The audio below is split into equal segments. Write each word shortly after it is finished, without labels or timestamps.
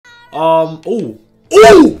Oh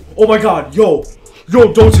my God, yo,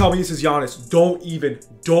 don't tell me this is Giannis. Don't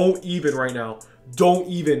even right now. Don't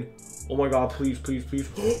even. Oh my God, please. Again!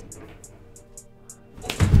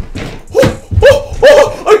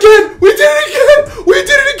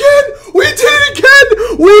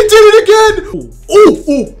 We did it again!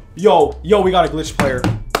 Oh! Yo, we got a glitch player.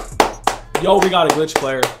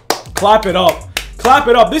 Clap it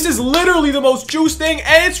up. This is literally the most juice thing,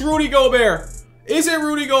 and it's Rudy Gobert. Is it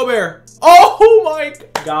Rudy Gobert? Oh my,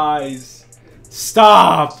 guys.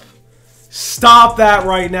 Stop that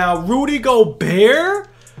right now. Rudy Gobert?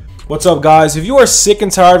 What's up, guys? If you are sick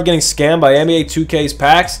and tired of getting scammed by NBA 2K's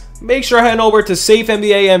packs, make sure to head over to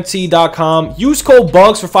safenbamt.com. Use code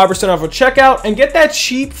BUGS for 5% off at checkout and get that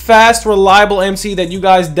cheap, fast, reliable MC that you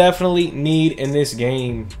guys definitely need in this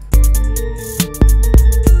game.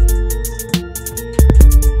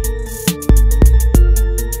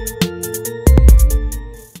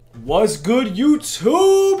 What's good,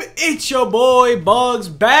 YouTube? It's your boy Bugs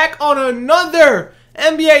back on another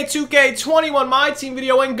NBA 2K21 My Team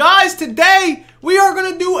video. And guys, today we are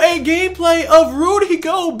going to do a gameplay of Rudy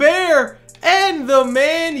Gobert and the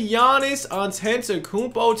man Giannis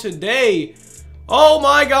Antetokounmpo today. Oh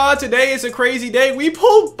my God, today is a crazy day. We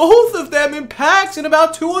pulled both of them in packs in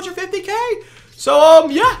about 250k. So,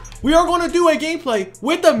 yeah, we are going to do a gameplay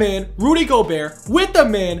with the man Rudy Gobert, with the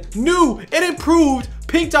man new and improved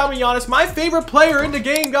Pink Diamond Giannis, my favorite player in the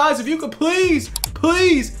game, guys. If you could please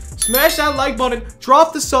smash that like button,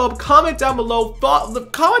 drop the sub, comment down below,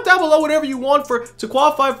 whatever you want to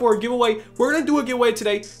qualify for a giveaway. We're gonna do a giveaway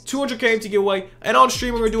today, 200k MT giveaway, and on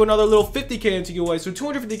stream we're gonna do another little 50k MT giveaway. So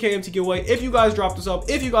 250k MT giveaway if you guys drop the sub,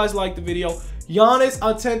 if you guys like the video. Giannis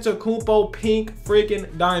Antetokounmpo, pink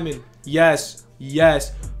freaking diamond. Yes,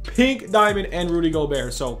 pink diamond and Rudy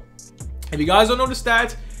Gobert. So if you guys don't know the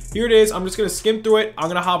stats, here it is. I'm just gonna skim through it. I'm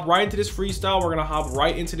gonna hop right into this freestyle. We're gonna hop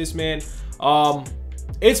right into this, man.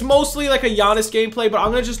 It's mostly like a Giannis gameplay, but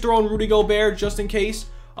I'm gonna just throw in Rudy Gobert just in case.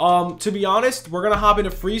 To be honest, we're gonna hop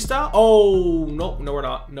into freestyle. Oh no, we're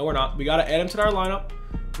not. We gotta add him to our lineup.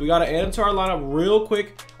 Real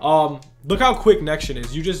quick. Look how quick Nexion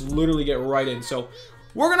is. You just literally get right in. So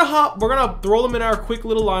we're gonna throw them in our quick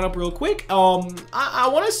little lineup real quick. I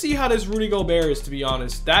want to see how this Rudy Gobert is, to be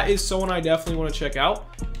honest. That is someone I definitely want to check out.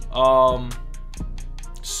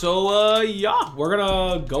 Yeah, we're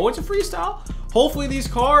gonna go into freestyle. Hopefully these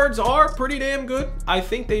cards are pretty damn good. I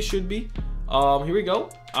think they should be. Here we go.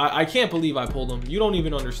 I can't believe I pulled them. You don't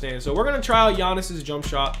even understand. So we're gonna try out Giannis's jump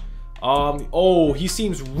shot. Oh, he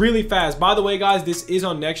seems really fast. By the way, guys, this is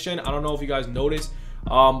on next gen. I don't know if you guys noticed,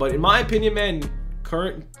 but in my opinion, man,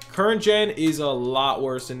 current gen is a lot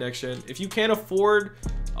worse than next gen. If you can't afford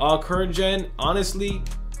current gen, honestly,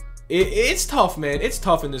 it's tough, man. It's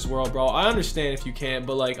tough in this world, bro. I understand if you can't,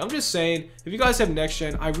 but like, I'm just saying, if you guys have next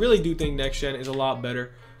gen, I really do think next gen is a lot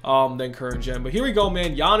better than current gen. But here we go,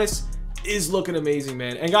 man. Giannis is looking amazing,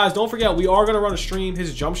 man. And guys, don't forget, we are gonna run a stream.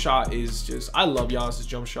 His jump shot is just, I love Giannis's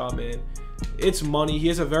jump shot, man. It's money. He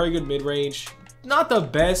has a very good mid-range, not the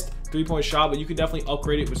best three-point shot, but you can definitely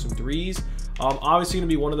upgrade it with some threes. Obviously gonna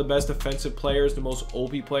be one of the best defensive players, the most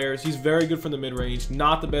OP players. He's very good from the mid-range,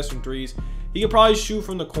 not the best from threes. He can probably shoot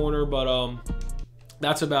from the corner, but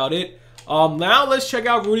that's about it. Now let's check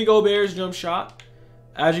out Rudy Gobert's jump shot.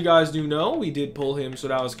 As you guys do know, we did pull him, so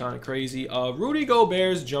that was kind of crazy. Rudy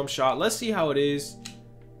Gobert's jump shot. Let's see how it is.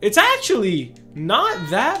 It's actually not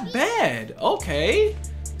that bad. Okay.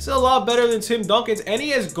 It's a lot better than Tim Duncan's, and he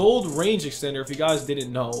has gold range extender, if you guys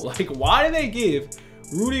didn't know. Like, why do they give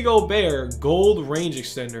Rudy Gobert gold range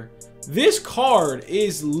extender? This card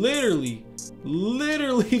is literally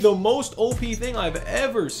the most OP thing I've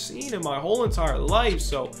ever seen in my whole entire life.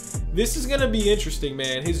 So this is gonna be interesting,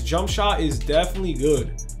 man. His jump shot is definitely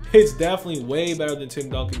good. It's definitely way better than Tim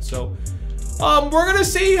Duncan. So we're gonna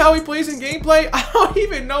see how he plays in gameplay. I don't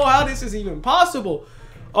even know how this is even possible.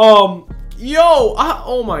 Oh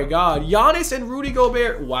my God, Giannis and Rudy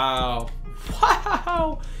Gobert. Wow.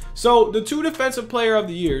 So the two defensive player of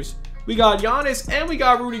the years, we got Giannis and we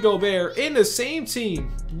got Rudy Gobert in the same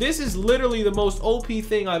team. This is literally the most OP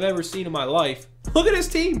thing I've ever seen in my life. Look at this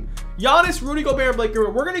team. Giannis, Rudy Gobert, and Blake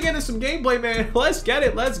Griffin. We're going to get into some gameplay, man. Let's get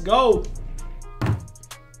it. Let's go.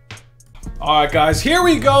 All right, guys. Here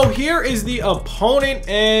we go. Here is the opponent,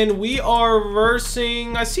 and we are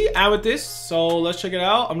versing, I see Amethyst. So let's check it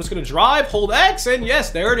out. I'm just going to drive, hold X, and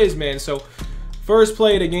yes, there it is, man. So first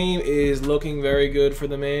play of the game is looking very good for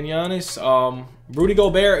the man Giannis. Rudy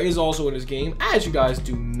Gobert is also in his game, as you guys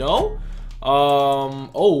do know.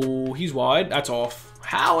 Oh, he's wide. That's off.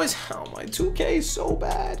 How my 2K is so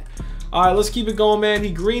bad. All right, let's keep it going, man.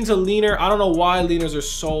 He greens a leaner. I don't know why leaners are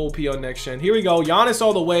so OP on next gen. Here we go. Giannis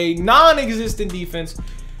all the way. Non-existent defense.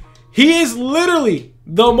 He is literally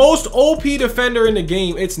the most OP defender in the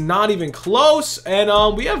game. It's not even close.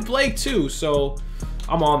 And we have Blake too, so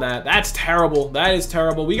I'm on that. That's terrible. That is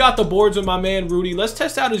terrible. We got the boards with my man Rudy. Let's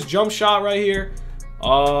test out his jump shot right here.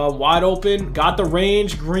 Wide open. Got the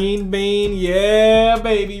range. Green bean. Yeah,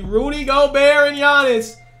 baby. Rudy Gobert and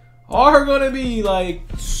Giannis are going to be like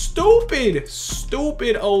stupid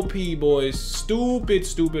OP, boys.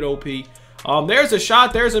 Stupid OP. There's a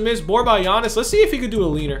shot. There's a miss. Board by Giannis. Let's see if he could do a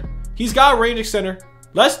leaner. He's got range extender.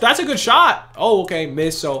 That's a good shot. Oh, okay.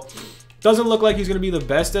 Miss. So doesn't look like he's going to be the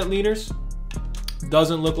best at leaners.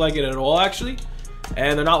 Doesn't look like it at all, actually.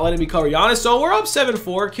 And they're not letting me cover Giannis. So we're up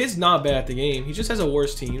 7-4. Kid's not bad at the game. He just has a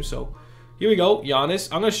worse team. So here we go. Giannis.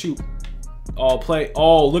 I'm going to shoot. Oh, play.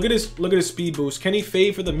 Oh, look at his speed boost. Can he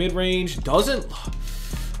fade for the mid-range? Doesn't.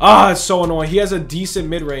 Ah, it's so annoying. He has a decent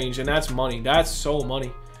mid-range, and that's money. That's so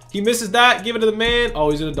money. He misses that. Give it to the man. Oh,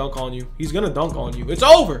 he's going to dunk on you. He's going to dunk on you. It's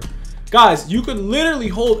over. Guys, you could literally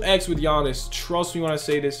hold X with Giannis. Trust me when I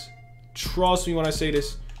say this. Trust me when I say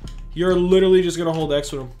this. You're literally just going to hold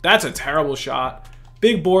X with him. That's a terrible shot.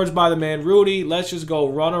 Big boards by the man Rudy. Let's just go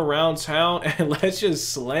run around town and let's just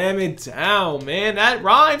slam it down, man. That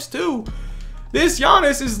rhymes too. This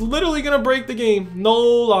Giannis is literally going to break the game. No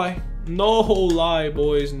lie. No lie,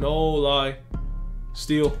 boys. No lie.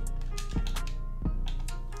 Steal.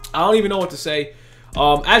 I don't even know what to say.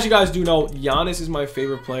 As you guys do know, Giannis is my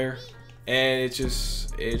favorite player. And it's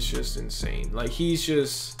just insane. Like, he's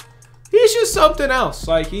just something else.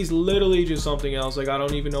 Like, he's literally just something else. Like, I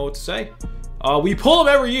don't even know what to say. We pull him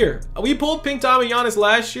every year. We pulled Pink Time and Giannis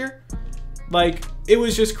last year. Like, it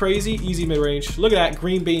was just crazy. Easy mid-range. Look at that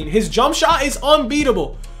green bean. His jump shot is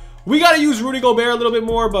unbeatable. We got to use Rudy Gobert a little bit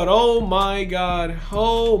more, but oh my God.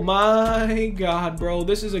 Oh my God, bro.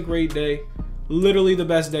 This is a great day. Literally the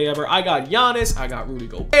best day ever. I got Giannis. I got Rudy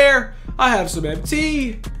Gobert. I have some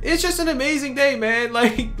MT. It's just an amazing day, man.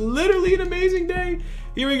 Like, literally an amazing day.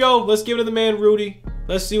 Here we go. Let's give it to the man, Rudy.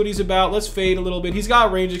 Let's see what he's about. Let's fade a little bit. He's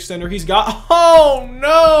got range extender. He's got... Oh,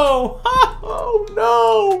 no. Oh,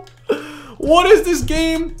 no. What is this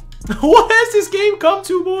game? What has this game come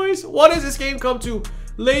to, boys? What has this game come to?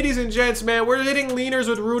 Ladies and gents, man, we're hitting leaners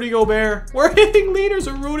with Rudy Gobert. We're hitting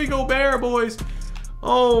leaners with Rudy Gobert, boys.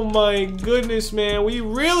 Oh, my goodness, man. We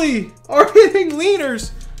really are hitting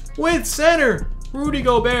leaners with center Rudy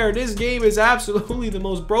Gobert. This game is absolutely the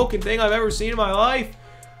most broken thing I've ever seen in my life.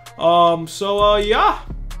 Yeah.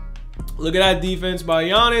 Look at that defense by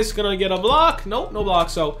Giannis. Gonna get a block. Nope, no block.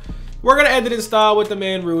 So we're gonna end it in style with the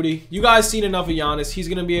man Rudy. You guys seen enough of Giannis. He's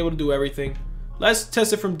gonna be able to do everything. Let's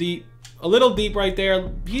test it from deep. A little deep right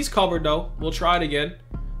there. He's covered though. We'll try it again.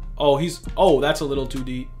 Oh, that's a little too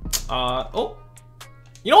deep. Oh.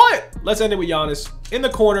 You know what? Let's end it with Giannis. In the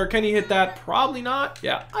corner. Can he hit that? Probably not.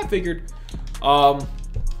 Yeah, I figured. I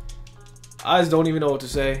just don't even know what to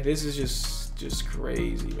say. This is just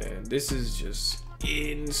crazy, man. This is just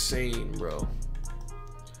insane, bro.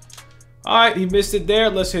 All right, he missed it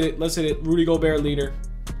there. Let's hit it. Let's hit it. Rudy Gobert leader.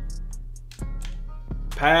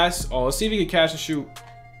 Pass. Oh, let's see if he can catch and shoot.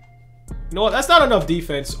 You know what? That's not enough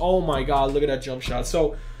defense. Oh my God, look at that jump shot.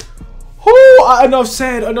 So, enough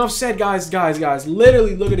said, guys.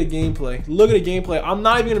 Literally, look at the gameplay. Look at the gameplay. I'm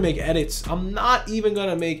not even gonna make edits. I'm not even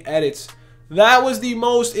gonna make edits. That was the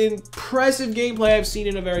most impressive gameplay I've seen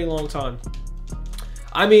in a very long time.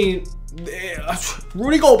 I mean,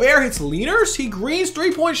 Rudy Gobert hits leaners. He greens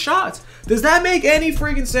 3-point shots. Does that make any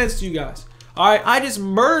freaking sense to you guys? All right, I just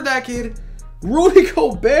murdered that kid. Rudy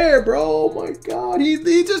Gobert, bro. Oh my God, he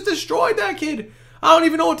just destroyed that kid. I don't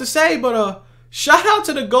even know what to say, but shout out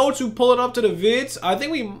to the go-to pulling up to the vids. I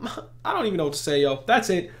don't even know what to say, yo. That's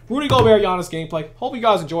it. Rudy Gobert, Giannis gameplay. Hope you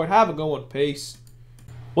guys enjoyed. Have a good one. Peace.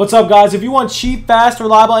 What's up, guys? If you want cheap, fast,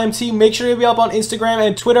 reliable MT, make sure to be up on Instagram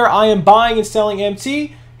and Twitter. I am buying and selling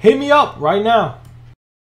MT. Hit me up right now.